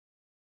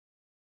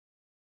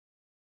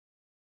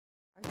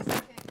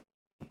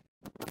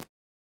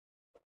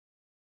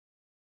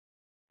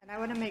I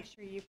want to make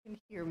sure you can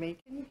hear me.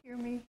 Can you hear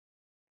me?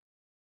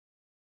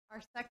 Our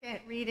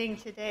second reading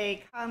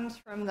today comes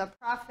from the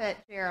prophet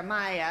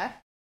Jeremiah,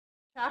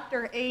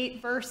 chapter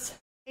 8, verse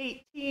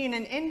 18,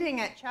 and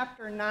ending at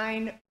chapter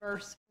 9,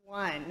 verse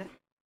 1.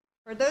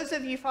 For those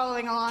of you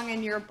following along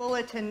in your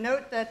bulletin,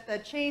 note that the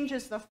change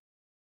is the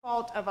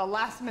fault of a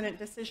last-minute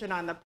decision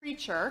on the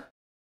preacher,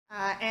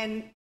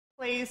 and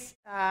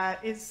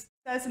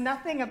says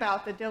nothing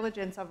about the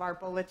diligence of our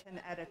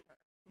bulletin editor.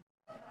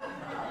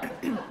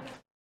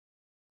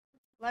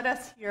 Let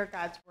us hear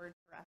God's word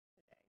for us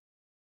today.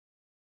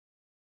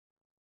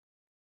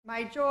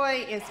 My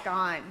joy is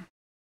gone.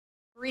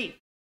 Grief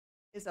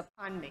is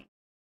upon me.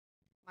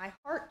 My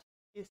heart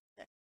is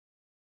sick.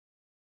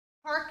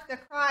 Hark the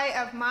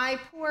cry of my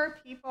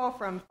poor people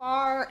from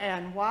far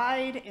and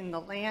wide in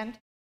the land.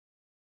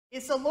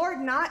 Is the Lord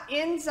not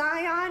in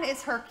Zion?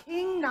 Is her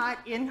king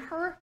not in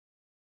her?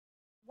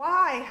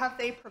 Why have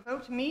they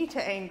provoked me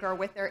to anger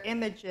with their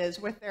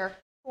images, with their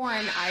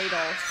foreign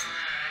idols?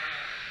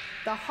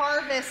 The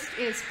harvest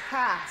is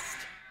past,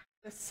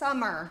 the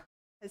summer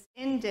has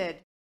ended,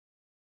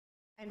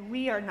 and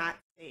we are not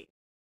safe.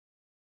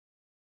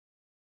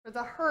 For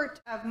the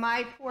hurt of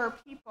my poor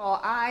people,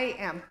 I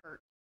am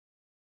hurt.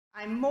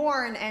 I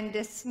mourn, and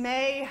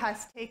dismay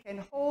has taken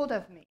hold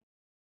of me.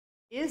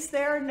 Is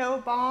there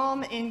no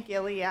balm in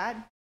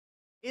Gilead?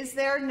 Is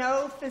there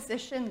no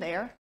physician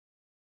there?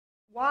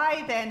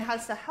 Why then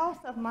has the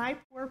health of my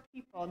poor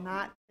people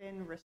not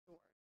been restored?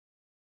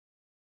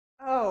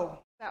 Oh,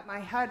 that my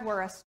head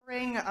were a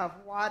spring of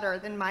water,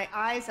 then my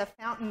eyes a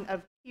fountain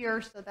of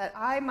tears, so that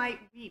I might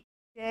weep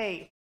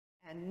day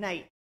and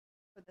night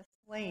for the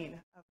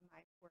slain of my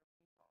poor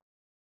people.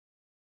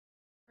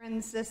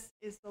 Friends, this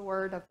is the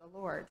word of the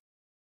Lord.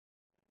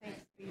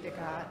 Thanks be to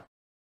God.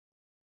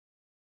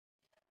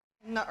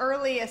 In the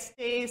earliest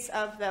days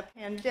of the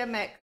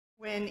pandemic,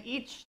 when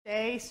each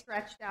day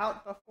stretched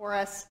out before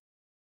us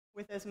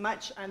with as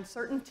much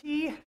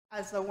uncertainty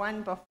as the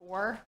one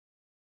before,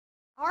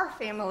 our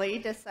family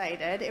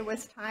decided it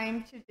was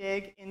time to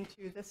dig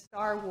into the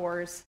Star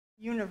Wars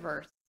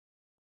universe.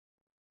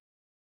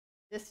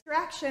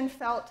 Distraction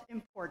felt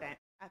important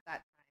at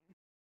that time,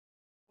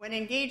 when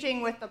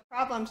engaging with the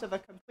problems of a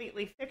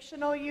completely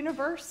fictional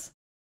universe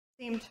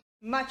seemed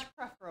much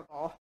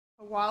preferable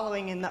to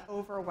wallowing in the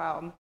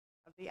overwhelm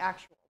of the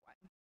actual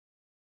one.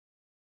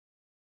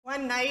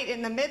 One night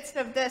in the midst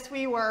of this,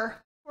 we were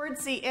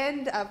towards the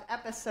end of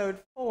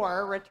episode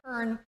 4,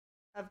 Return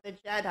of the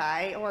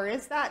Jedi, or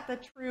is that the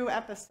true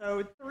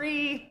episode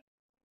 3?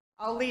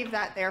 I'll leave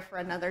that there for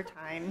another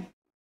time.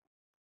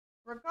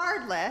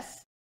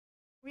 Regardless,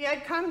 we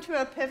had come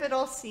to a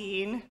pivotal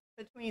scene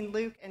between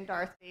Luke and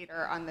Darth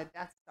Vader on the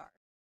Death Star.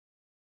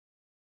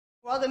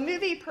 While the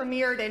movie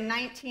premiered in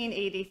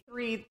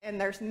 1983,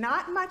 and there's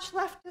not much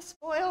left to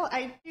spoil,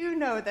 I do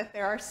know that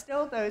there are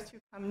still those who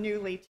come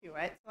newly to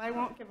it, so I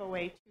won't give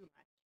away too much.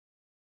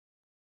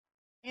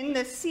 In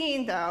the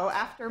scene, though,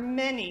 after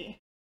many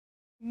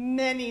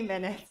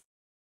minutes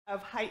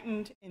of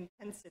heightened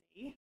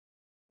intensity,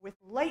 with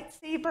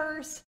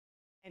lightsabers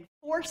and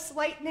force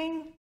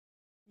lightning,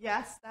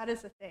 yes, that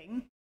is a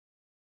thing,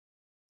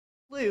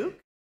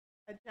 Luke,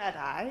 a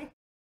Jedi,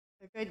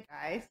 the good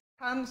guy,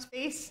 comes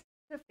face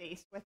to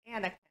face with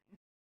Anakin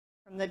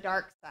from the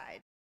dark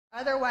side,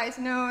 otherwise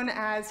known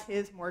as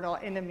his mortal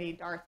enemy,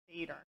 Darth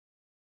Vader.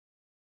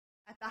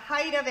 At the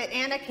height of it,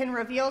 Anakin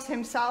reveals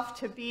himself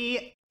to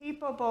be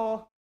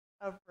capable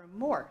of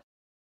remorse,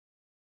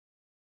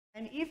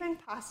 and even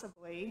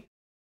possibly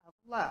of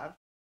love.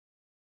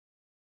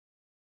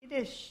 It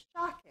is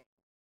shocking.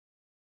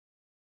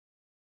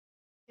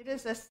 It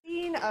is a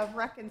scene of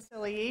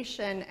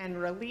reconciliation and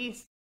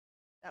release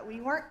that we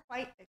weren't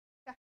quite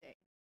expecting.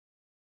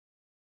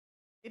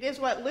 It is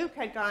what Luke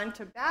had gone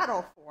to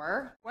battle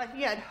for, what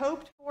he had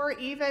hoped for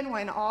even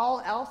when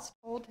all else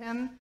told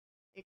him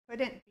it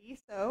couldn't be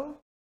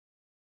so.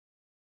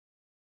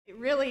 It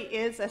really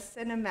is a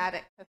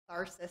cinematic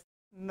catharsis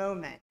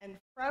moment. And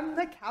from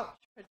the couch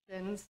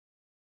cushions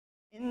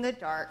in the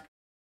dark,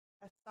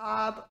 a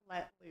sob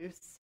let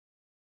loose.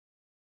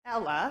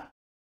 Ella,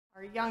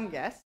 our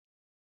youngest,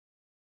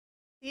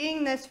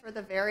 seeing this for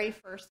the very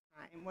first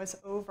time, was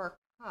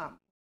overcome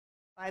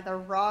by the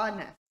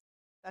rawness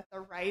that the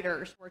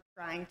writers were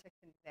trying to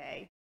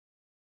convey.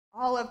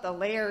 All of the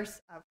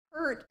layers of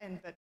hurt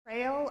and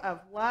betrayal, of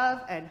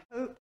love and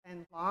hope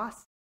and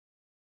loss.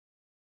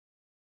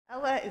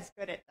 Ella is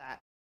good at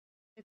that.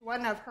 It's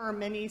one of her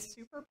many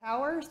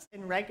superpowers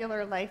in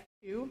regular life,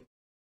 too.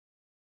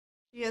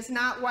 She is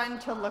not one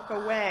to look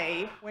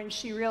away when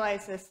she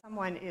realizes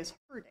someone is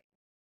hurting.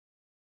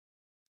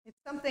 It's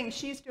something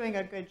she's doing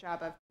a good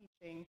job of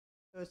teaching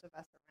those of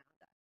us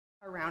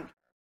around her.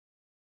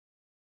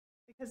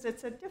 Because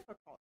it's a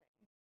difficult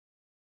thing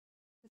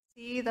to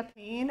see the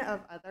pain of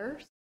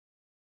others.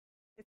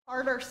 It's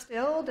harder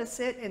still to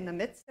sit in the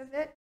midst of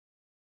it,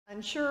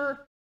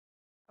 unsure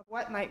of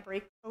what might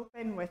break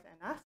open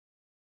within us.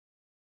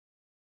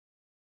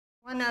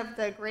 One of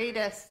the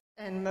greatest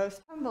and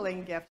most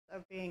humbling gifts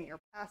of being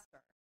your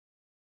pastor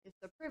is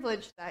the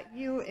privilege that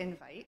you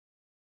invite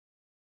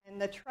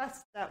and the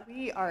trust that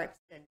we are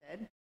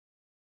extended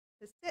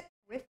to sit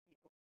with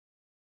you,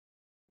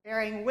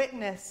 bearing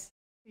witness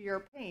to your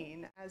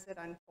pain as it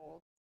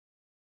unfolds.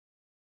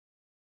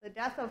 The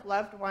death of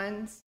loved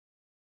ones,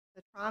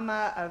 the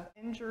trauma of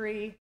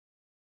injury,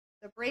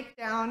 the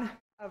breakdown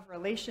of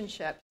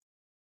relationships,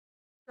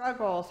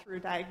 struggle through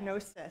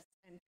diagnosis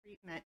and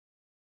treatment,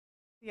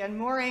 the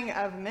unmooring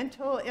of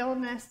mental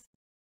illness,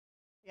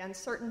 the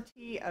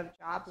uncertainty of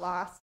job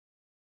loss,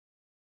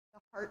 the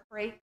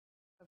heartbreak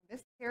of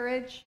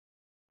miscarriage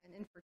and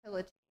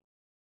infertility,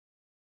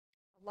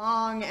 the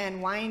long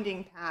and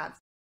winding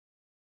paths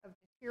of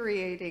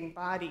deteriorating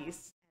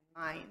bodies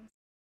and minds.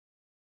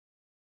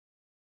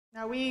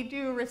 Now, we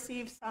do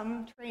receive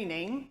some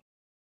training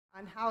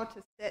on how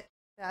to sit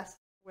best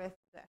with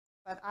this,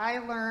 but I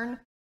learn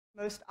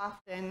most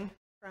often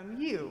from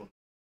you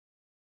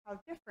how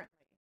differently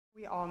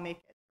we all make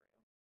it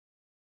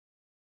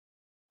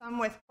through. Some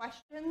with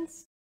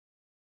questions,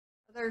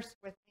 others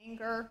with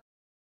anger.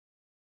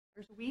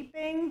 There's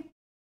weeping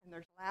and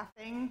there's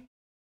laughing,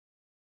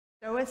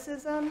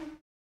 stoicism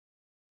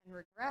and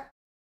regret.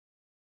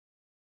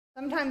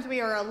 Sometimes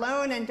we are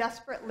alone and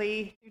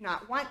desperately do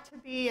not want to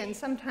be, and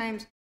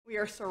sometimes we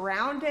are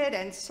surrounded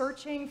and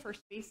searching for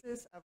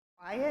spaces of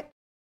quiet.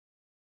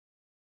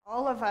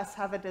 All of us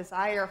have a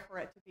desire for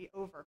it to be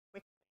over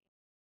quickly.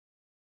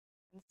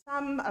 And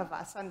some of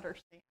us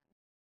understand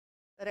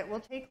that it will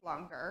take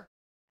longer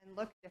and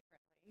look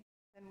differently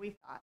than we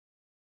thought.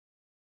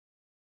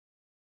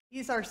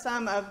 These are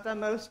some of the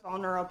most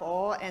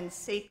vulnerable and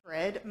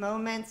sacred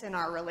moments in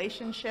our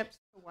relationships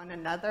to one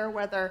another,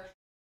 whether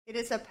it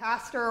is a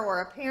pastor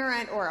or a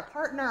parent or a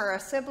partner or a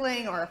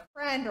sibling or a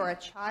friend or a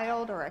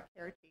child or a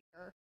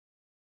caretaker.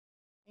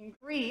 In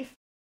grief,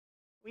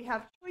 we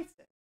have choices,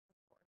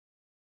 of course.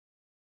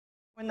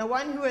 When the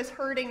one who is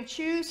hurting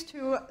chooses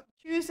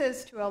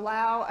to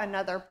allow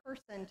another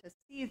person to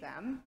see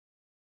them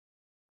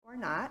or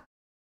not,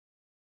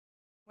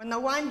 when the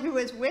one who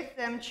is with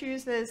them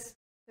chooses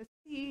to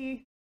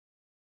see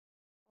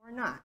or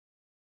not.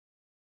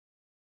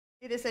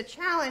 It is a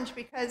challenge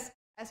because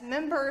as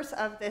members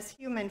of this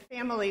human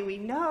family, we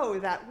know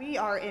that we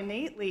are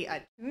innately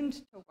attuned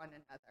to one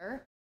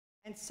another,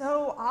 and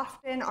so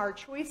often our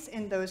choice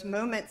in those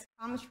moments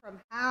comes from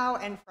how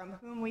and from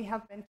whom we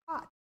have been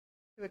taught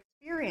to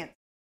experience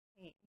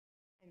pain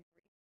and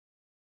grief.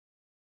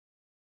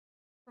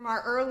 From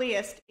our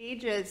earliest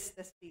ages,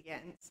 this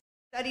begins.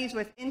 Studies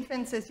with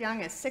infants as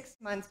young as 6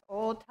 months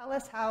old tell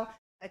us how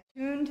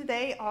attuned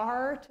they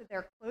are to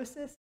their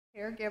closest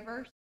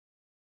caregivers,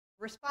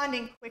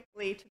 responding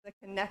quickly to the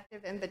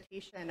connective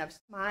invitation of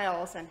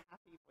smiles and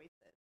happy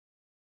voices.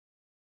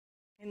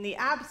 In the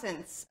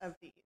absence of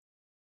these,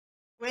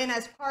 when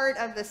as part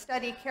of the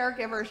study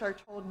caregivers are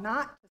told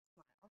not to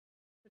smile,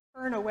 to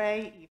turn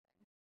away even,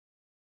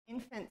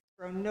 infants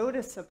grow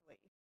noticeably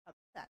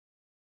upset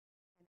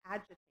and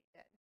agitated.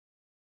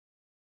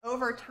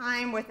 Over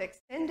time, with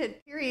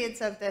extended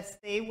periods of this,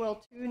 they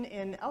will tune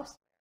in elsewhere,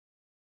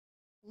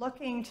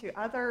 looking to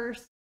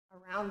others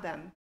around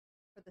them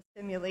for the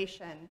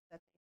stimulation that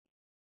they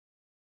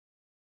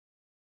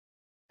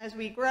seek. As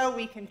we grow,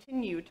 we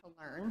continue to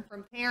learn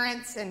from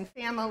parents and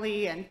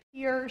family and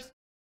peers,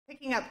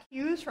 picking up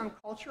cues from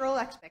cultural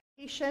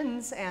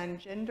expectations and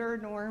gender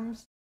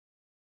norms.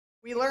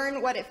 We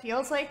learn what it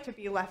feels like to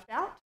be left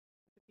out,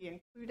 to be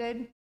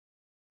included,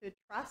 to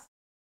trust,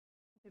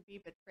 to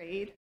be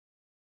betrayed.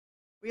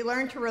 We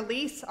learn to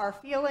release our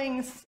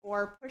feelings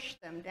or push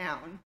them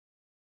down,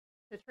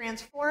 to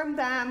transform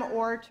them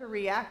or to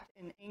react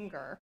in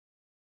anger,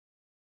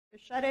 to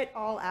shut it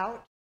all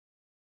out,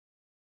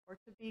 or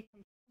to be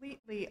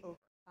completely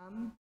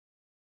overcome.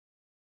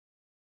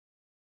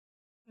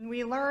 And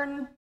we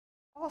learn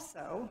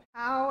also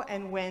how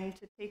and when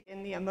to take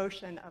in the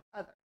emotion of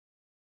others,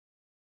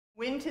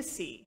 when to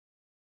see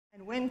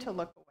and when to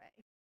look away,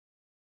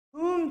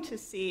 whom to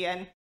see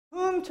and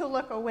whom to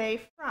look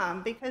away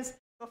from, because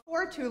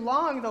before too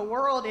long, the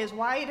world is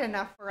wide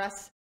enough for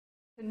us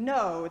to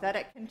know that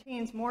it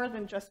contains more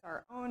than just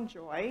our own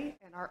joy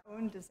and our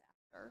own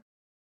disaster.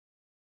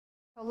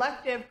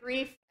 Collective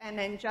grief and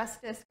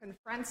injustice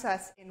confronts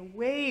us in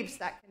waves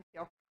that can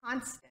feel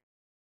constant,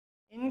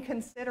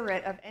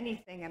 inconsiderate of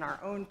anything in our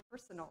own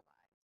personal lives.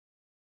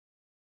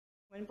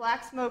 When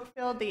black smoke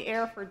filled the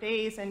air for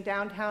days in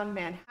downtown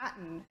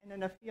Manhattan and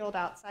in a field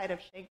outside of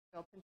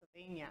Shanksville,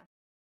 Pennsylvania,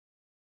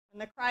 when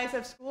the cries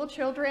of school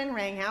children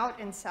rang out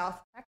in South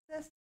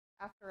Texas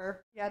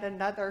after yet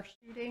another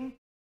shooting,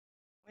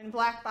 when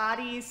black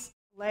bodies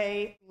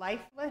lay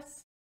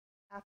lifeless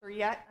after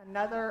yet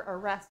another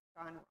arrest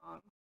gone wrong,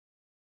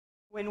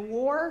 when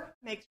war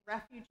makes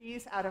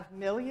refugees out of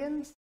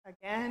millions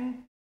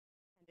again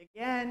and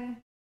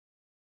again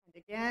and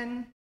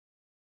again,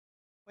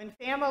 when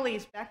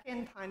families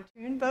beckon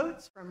pontoon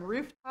boats from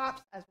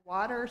rooftops as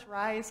waters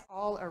rise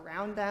all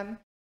around them,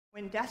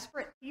 when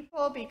desperate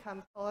people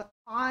become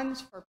pawns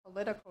for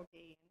political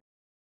gain,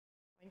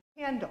 when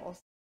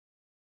candles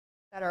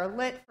that are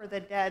lit for the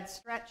dead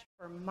stretch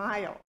for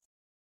miles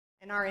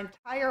and our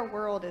entire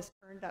world is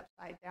turned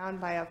upside down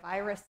by a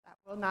virus that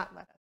will not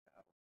let us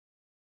go.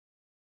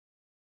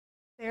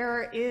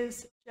 There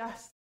is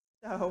just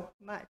so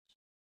much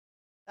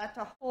that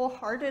to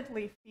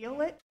wholeheartedly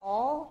feel it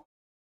all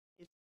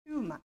is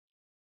too much.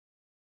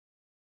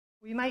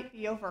 We might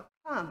be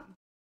overcome,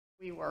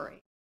 we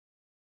worry.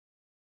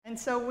 And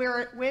so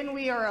when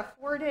we are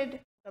afforded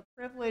the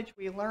privilege,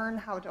 we learn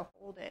how to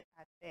hold it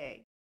at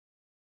bay,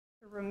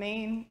 to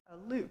remain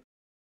aloof.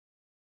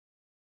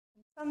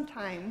 And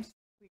sometimes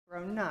we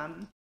grow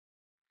numb.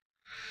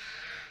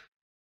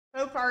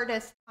 Folk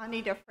artist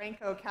Ani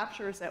DeFranco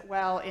captures it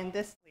well in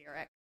this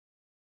lyric.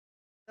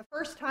 The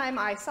first time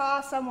I saw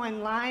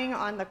someone lying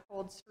on the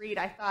cold street,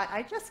 I thought,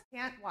 I just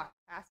can't walk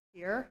past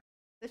here.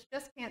 This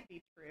just can't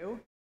be true.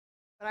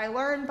 But I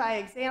learned by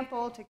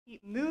example to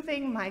keep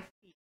moving my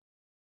feet.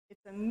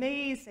 It's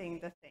amazing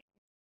the things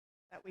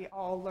that we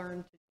all learn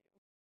to do.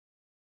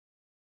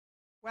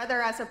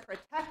 Whether as a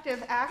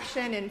protective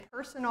action in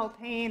personal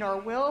pain or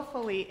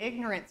willfully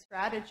ignorant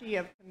strategy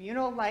of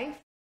communal life,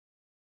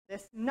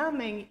 this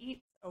numbing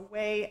eats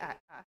away at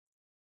us,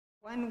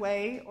 one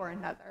way or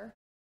another,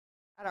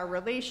 at our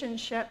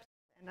relationships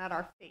and at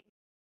our faith.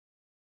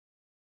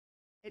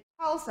 It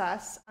tells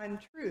us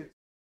untruths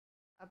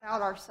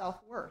about our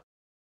self-worth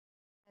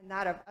and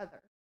that of others.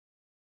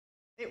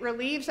 It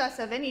relieves us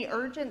of any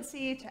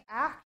urgency to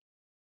act,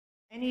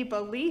 any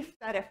belief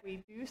that if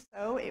we do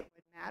so, it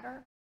would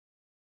matter.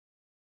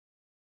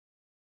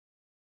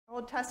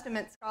 Old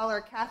Testament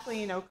scholar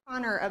Kathleen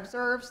O'Connor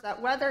observes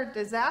that whether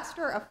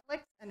disaster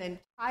afflicts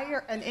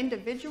an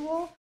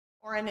individual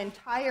or an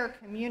entire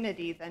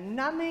community, the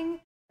numbing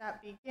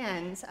that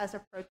begins as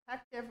a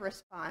protective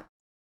response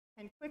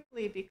can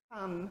quickly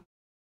become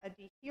a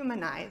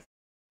dehumanized,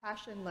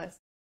 passionless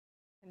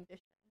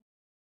condition.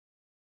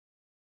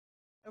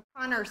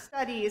 O'Connor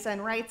studies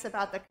and writes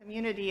about the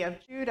community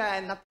of Judah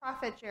and the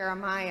prophet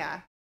Jeremiah,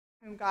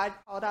 whom God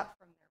called up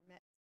from their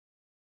midst.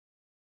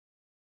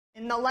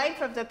 In the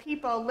life of the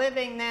people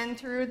living then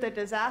through the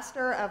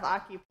disaster of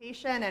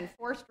occupation and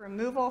forced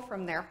removal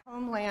from their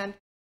homeland,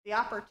 the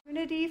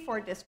opportunity for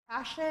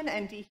dispassion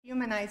and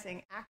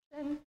dehumanizing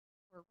action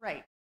were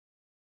ripe.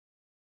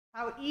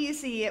 How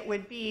easy it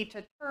would be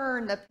to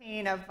turn the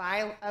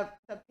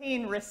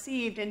pain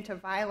received into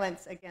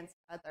violence against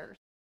others,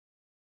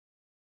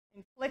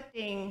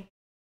 inflicting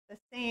the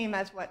same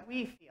as what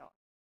we feel,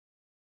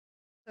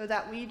 so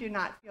that we do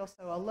not feel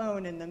so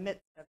alone in the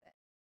midst of it.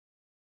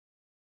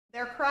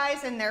 Their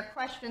cries and their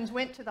questions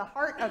went to the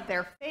heart of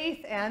their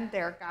faith and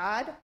their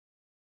God,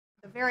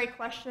 the very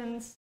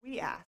questions we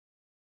ask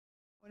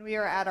when we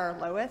are at our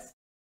lowest,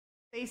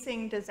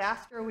 facing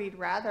disaster we'd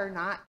rather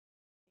not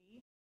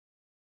see.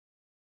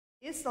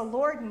 Is the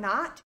Lord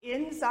not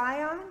in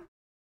Zion?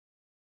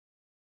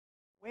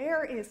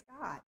 Where is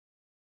God?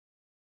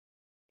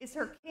 Is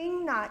her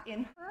king not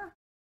in her?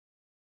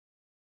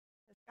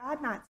 Does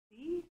God not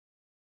see?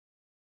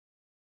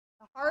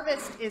 The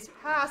harvest is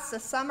past, the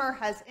summer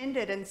has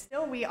ended, and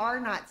still we are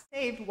not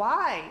saved.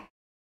 Why?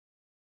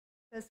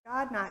 Does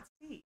God not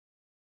see?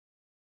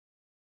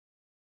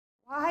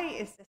 Why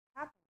is this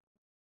happening?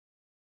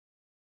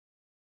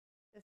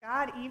 Does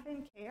God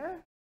even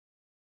care?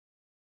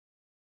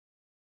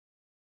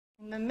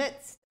 In the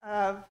midst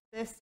of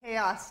this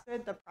chaos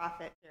stood the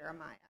prophet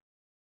Jeremiah,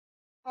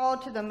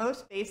 called to the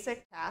most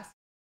basic task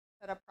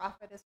that a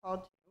prophet is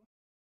called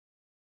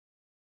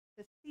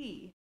to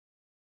see,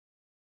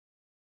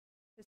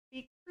 to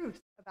speak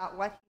truth about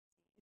what he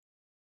sees,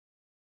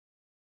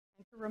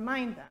 and to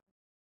remind them,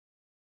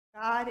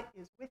 God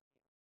is with you.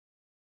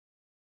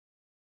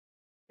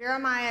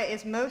 Jeremiah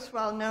is most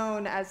well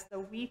known as the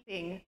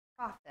weeping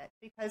prophet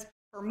because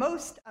for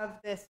most of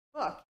this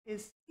book,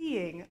 his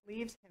seeing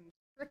leaves him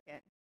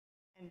stricken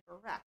and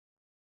bereft.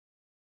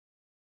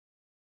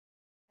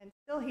 And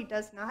still he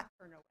does not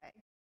turn away,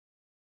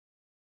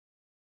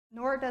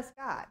 nor does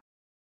God,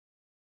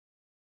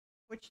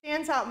 which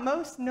stands out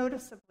most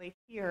noticeably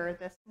here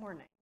this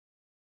morning.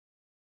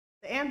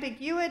 The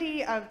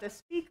ambiguity of the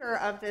speaker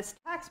of this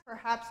text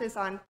perhaps is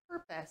on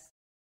purpose,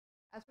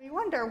 as we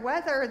wonder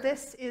whether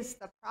this is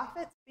the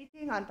prophet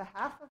speaking on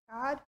behalf of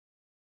God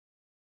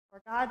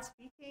or God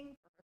speaking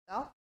for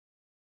herself.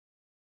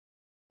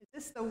 Is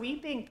this the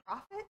weeping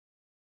prophet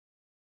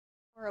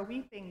or a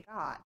weeping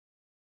God?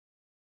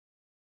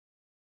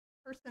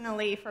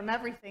 Personally, from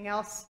everything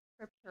else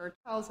Scripture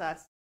tells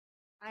us,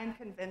 I am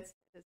convinced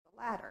it is the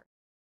latter.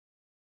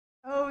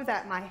 Oh,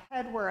 that my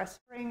head were a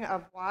spring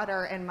of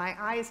water and my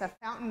eyes a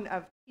fountain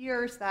of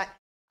tears, that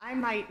I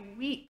might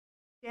weep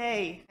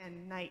day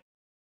and night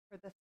for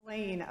the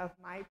slain of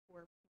my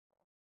poor people.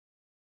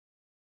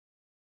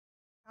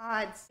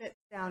 God sits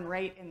down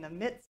right in the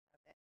midst of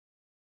it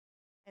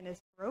and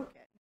is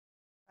broken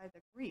by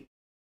the grief.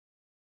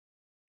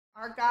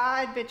 Our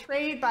God,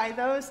 betrayed by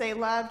those they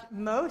loved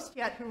most,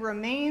 yet who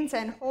remains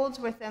and holds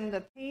with them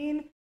the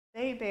pain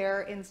they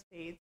bear in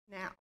spades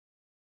now.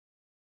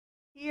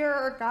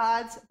 Here,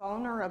 God's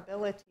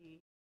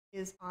vulnerability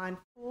is on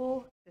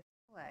full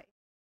display.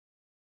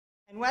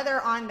 And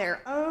whether on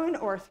their own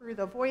or through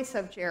the voice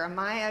of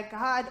Jeremiah,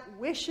 God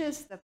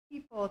wishes the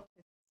people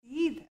to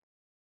see this,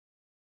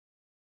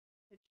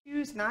 to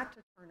choose not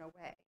to turn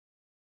away,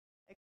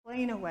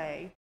 explain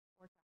away,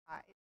 or to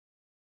hide.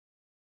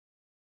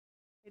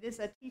 It is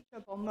a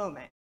teachable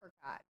moment for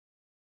God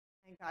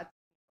and God's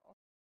people.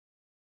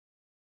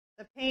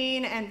 The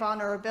pain and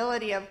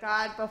vulnerability of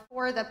God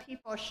before the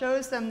people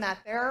shows them that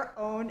their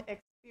own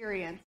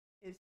experience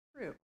is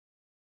true.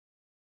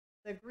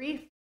 The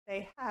grief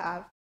they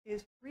have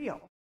is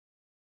real,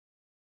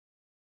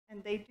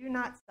 and they do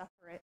not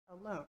suffer it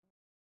alone.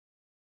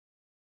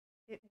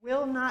 It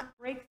will not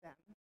break them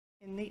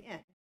in the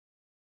end.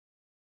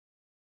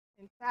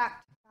 In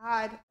fact,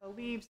 God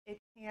believes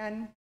it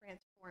can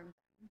transform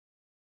them.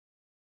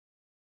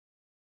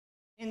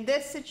 In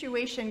this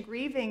situation,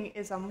 grieving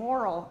is a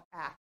moral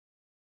act,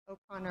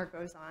 O'Connor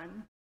goes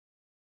on.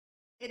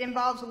 It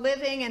involves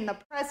living in the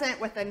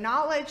present with a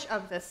knowledge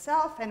of the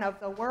self and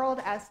of the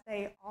world as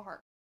they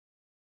are.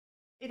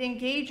 It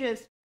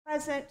engages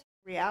present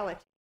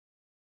reality,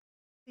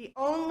 the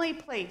only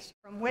place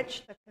from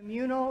which the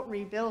communal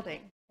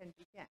rebuilding can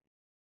begin.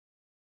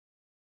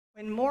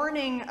 When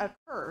mourning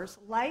occurs,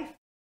 life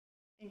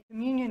in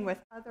communion with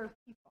other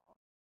people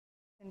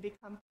can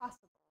become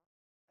possible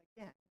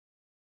again.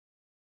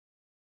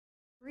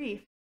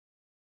 Grief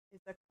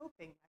is a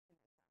coping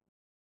mechanism.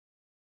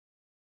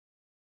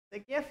 The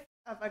gift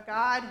of a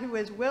God who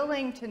is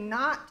willing to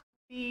not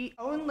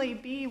only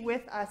be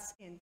with us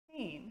in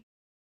pain,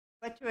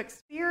 but to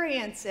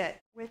experience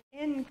it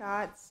within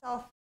God's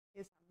self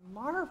is a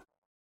marvel.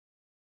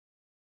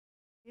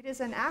 It is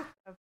an act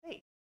of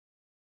faith.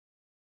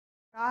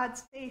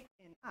 God's faith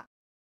in us.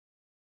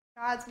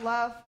 God's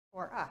love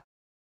for us.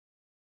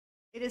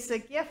 It is the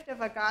gift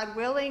of a God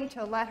willing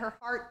to let her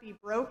heart be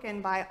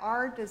broken by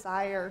our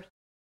desires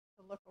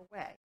to look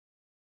away.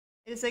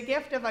 It is a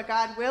gift of a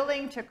God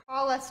willing to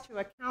call us to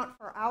account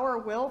for our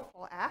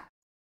willful acts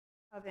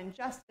of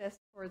injustice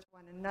towards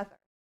one another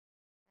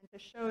and to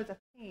show the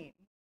pain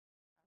of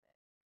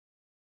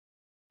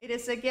it. It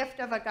is the gift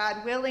of a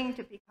God willing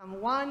to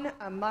become one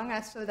among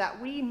us so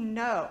that we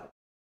know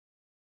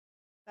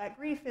that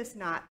grief is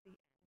not the end.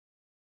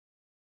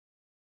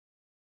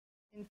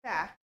 In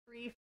fact,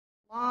 grief,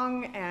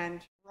 long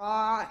and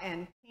raw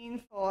and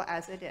painful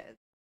as it is,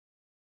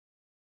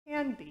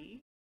 can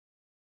be,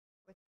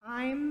 with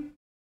time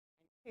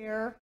and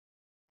care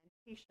and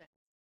patience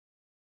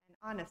and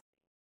honesty,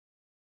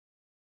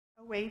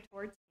 a way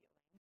towards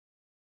healing,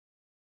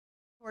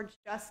 towards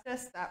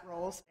justice that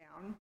rolls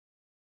down,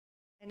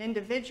 and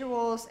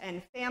individuals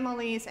and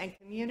families and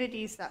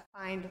communities that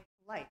find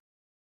light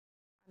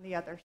on the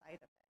other side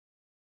of it.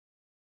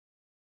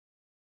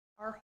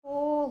 Our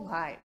whole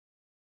life,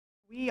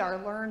 we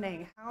are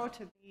learning how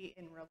to be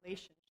in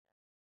relationship.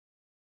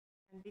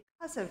 And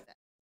because of this,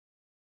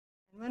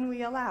 and when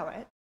we allow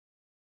it,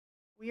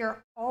 we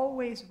are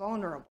always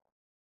vulnerable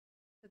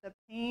to the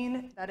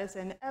pain that is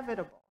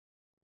inevitable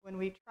when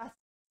we trust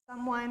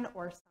someone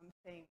or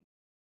something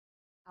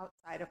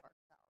outside of ourselves.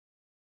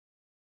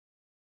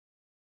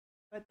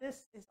 But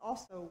this is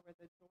also where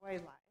the joy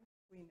lies,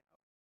 we know.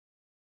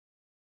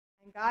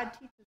 And God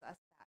teaches us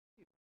that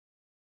too.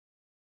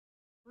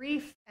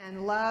 Grief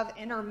and love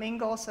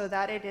intermingle so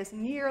that it is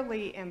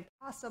nearly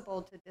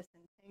impossible to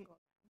disentangle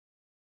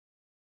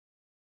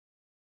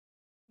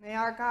them. May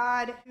our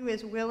God, who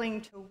is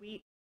willing to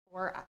weep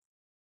for us,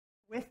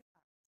 with us,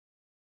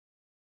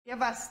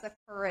 give us the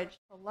courage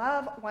to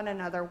love one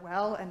another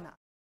well enough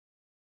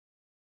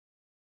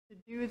to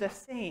do the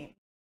same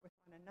with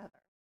one another,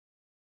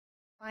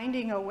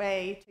 finding a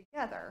way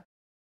together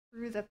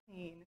through the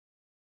pain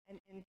and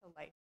into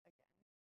life.